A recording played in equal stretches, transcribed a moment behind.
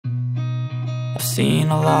I've seen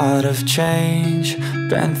a lot of change,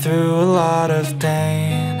 been through a lot of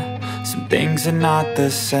pain. Some things are not the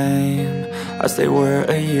same as they were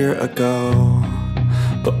a year ago,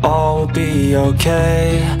 but all will be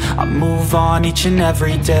okay. I move on each and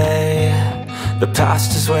every day. The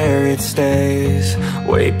past is where it stays,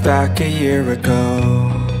 way back a year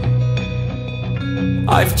ago.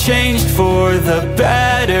 I've changed for the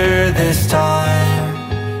better this time.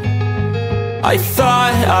 I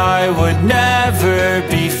thought I would never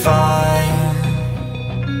be fine.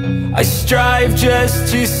 I strive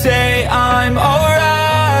just to say I'm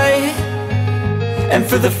alright, and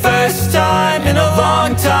for the first time in a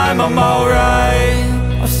long time I'm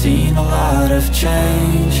alright. I've seen a lot of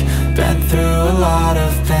change, been through a lot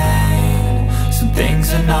of pain. Some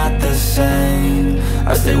things are not the same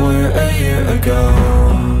as they were a year ago,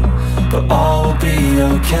 but all will be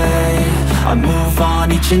okay. I move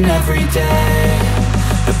on each and every day.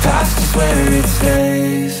 The past is where it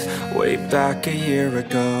stays, way back a year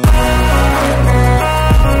ago.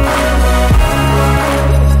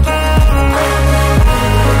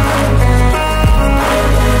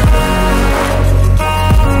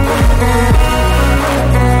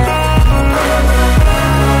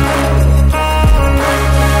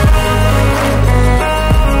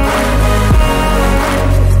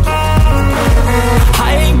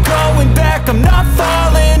 I'm not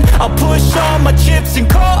falling, I'll push all my chips and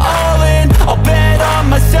call all in. I'll bet on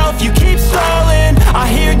myself, you keep stalling. I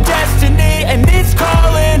hear destiny and it's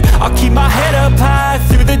calling. I'll keep my head up high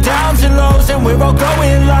through the downs and lows, and where I'll go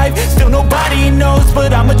in life, still nobody knows.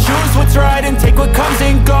 But I'ma choose what's right and take what comes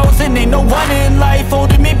and goes, and ain't no one in life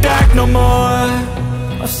holding me back no more.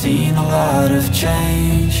 I've seen a lot of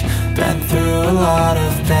change, been through a lot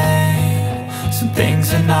of pain. Some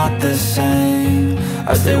things are not the same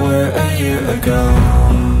as they were a year ago,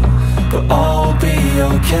 but all will be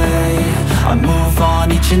okay. I move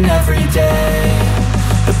on each and every day.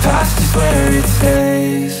 The past is where it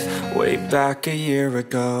stays, way back a year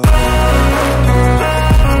ago.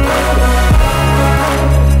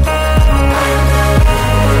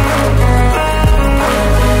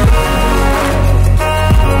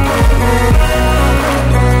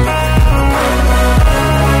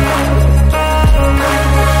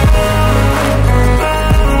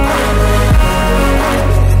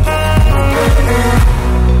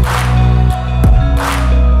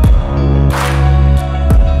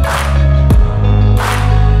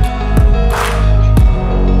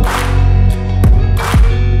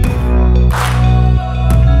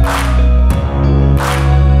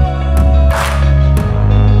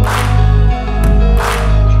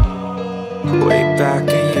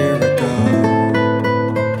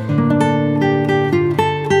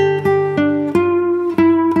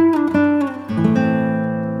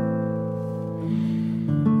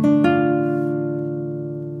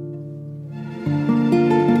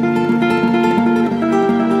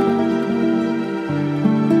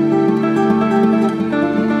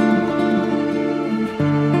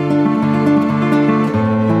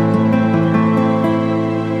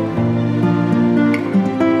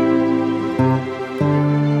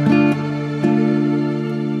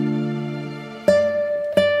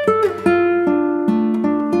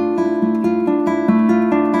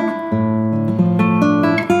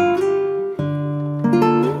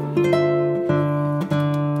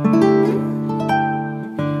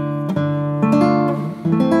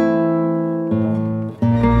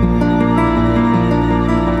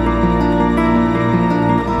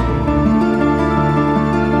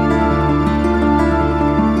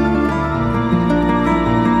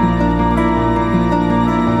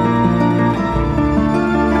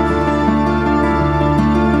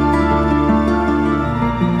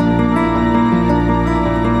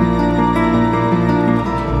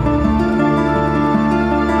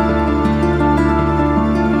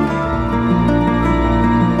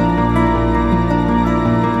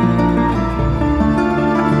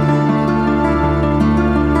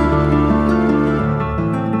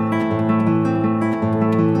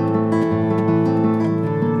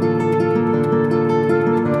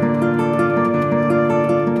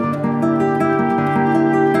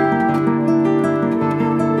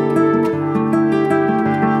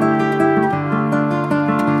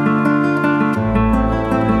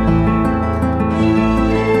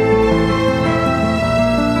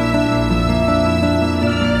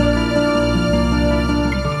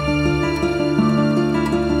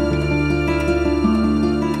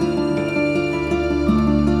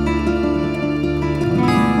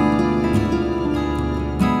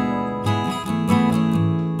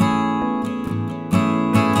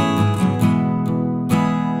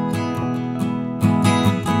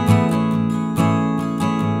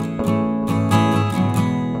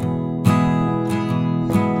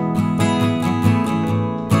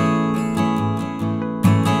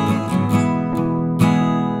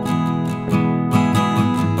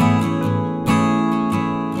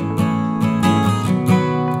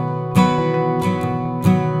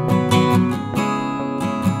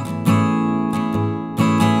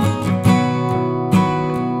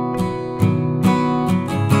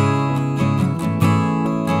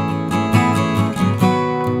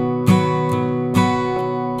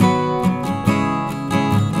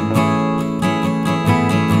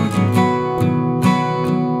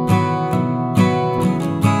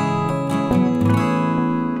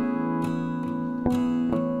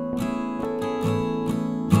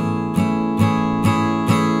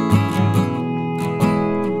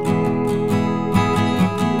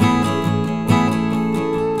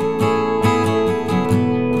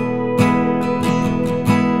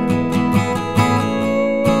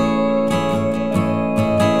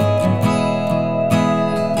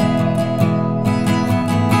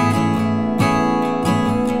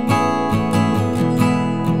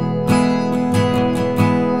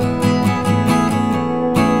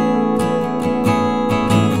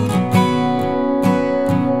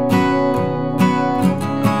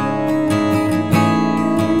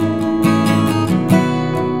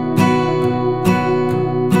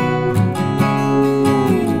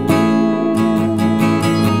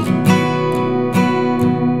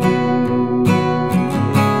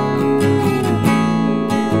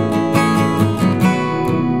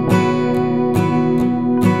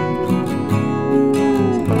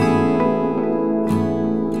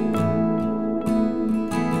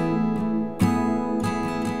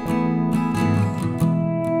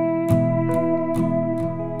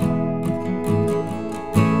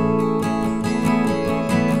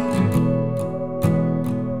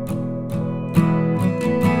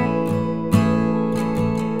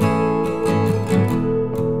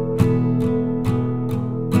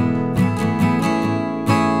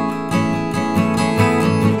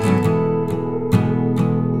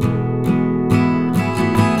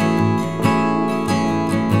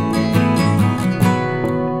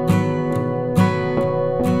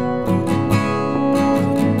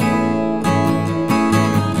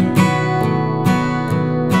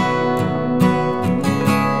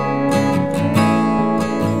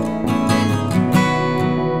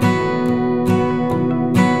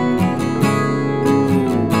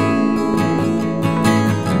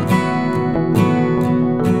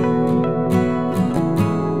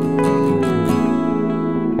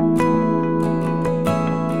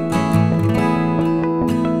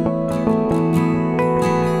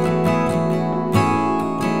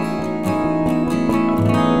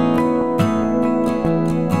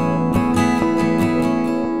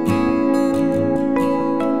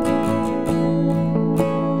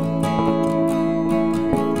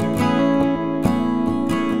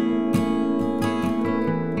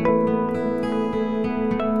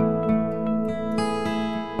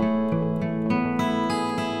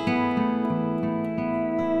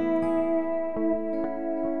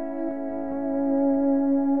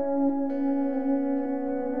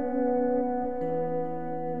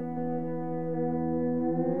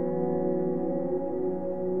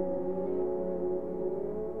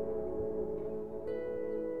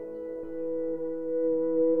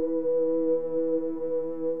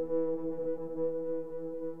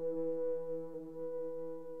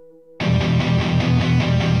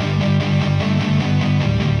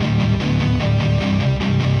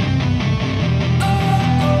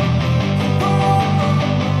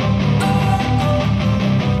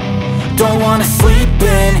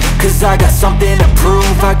 cause I got something to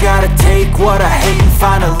prove. I gotta take what I hate and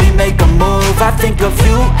finally make a move. I think of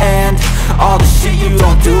you and all the shit you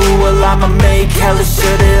don't do. Well, I'ma make hella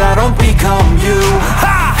sure that I don't become you.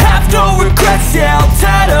 I have no regrets, yeah, I'll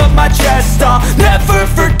tattle my chest. I'll never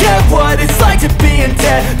forget what it's like to be in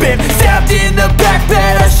debt. Been stabbed in the back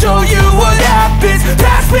bed, I'll show you what happens.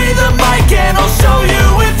 Pass me the mic and I'll show you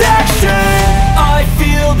with action. I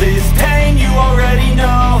feel this pain, you already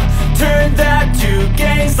know. Turn that to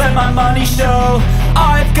gains, let my money show.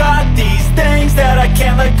 I've got these things that I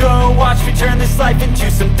can't let go. Watch me turn this life into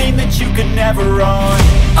something that you could never own.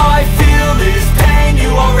 I feel this pain, you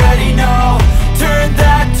already know. Turn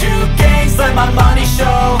that to gains, let my money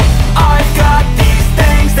show. I've got these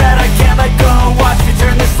things that I can't let go. Watch me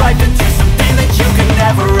turn this life into something that you could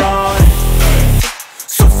never own.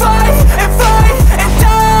 So fight and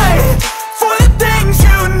die for the things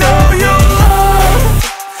you know you love.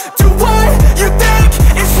 Do what you think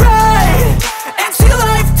is right and see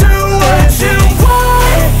life do what you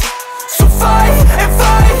want. So fight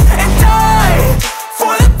and die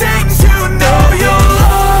for the things you know you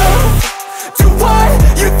love. Do what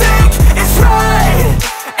you think is right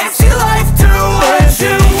and see life do what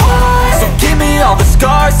you want. So give me all the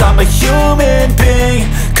scars, I'm a human being.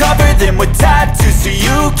 Cover them with tattoos so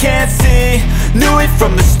you can't see. Knew it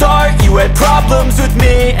from the start, you had problems with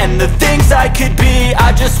me and the things I could be,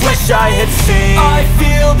 I just wish I had seen. I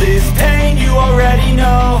feel this pain, you already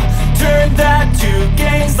know. Turn that to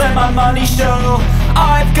gains, let my money show.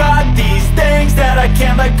 I've got these things that I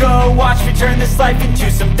can't let go. Watch me turn this life into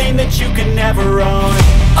something that you can never own.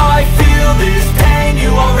 I feel this pain, you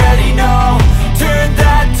already know. Turn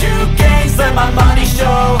that to gains, let my money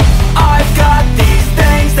show. I've got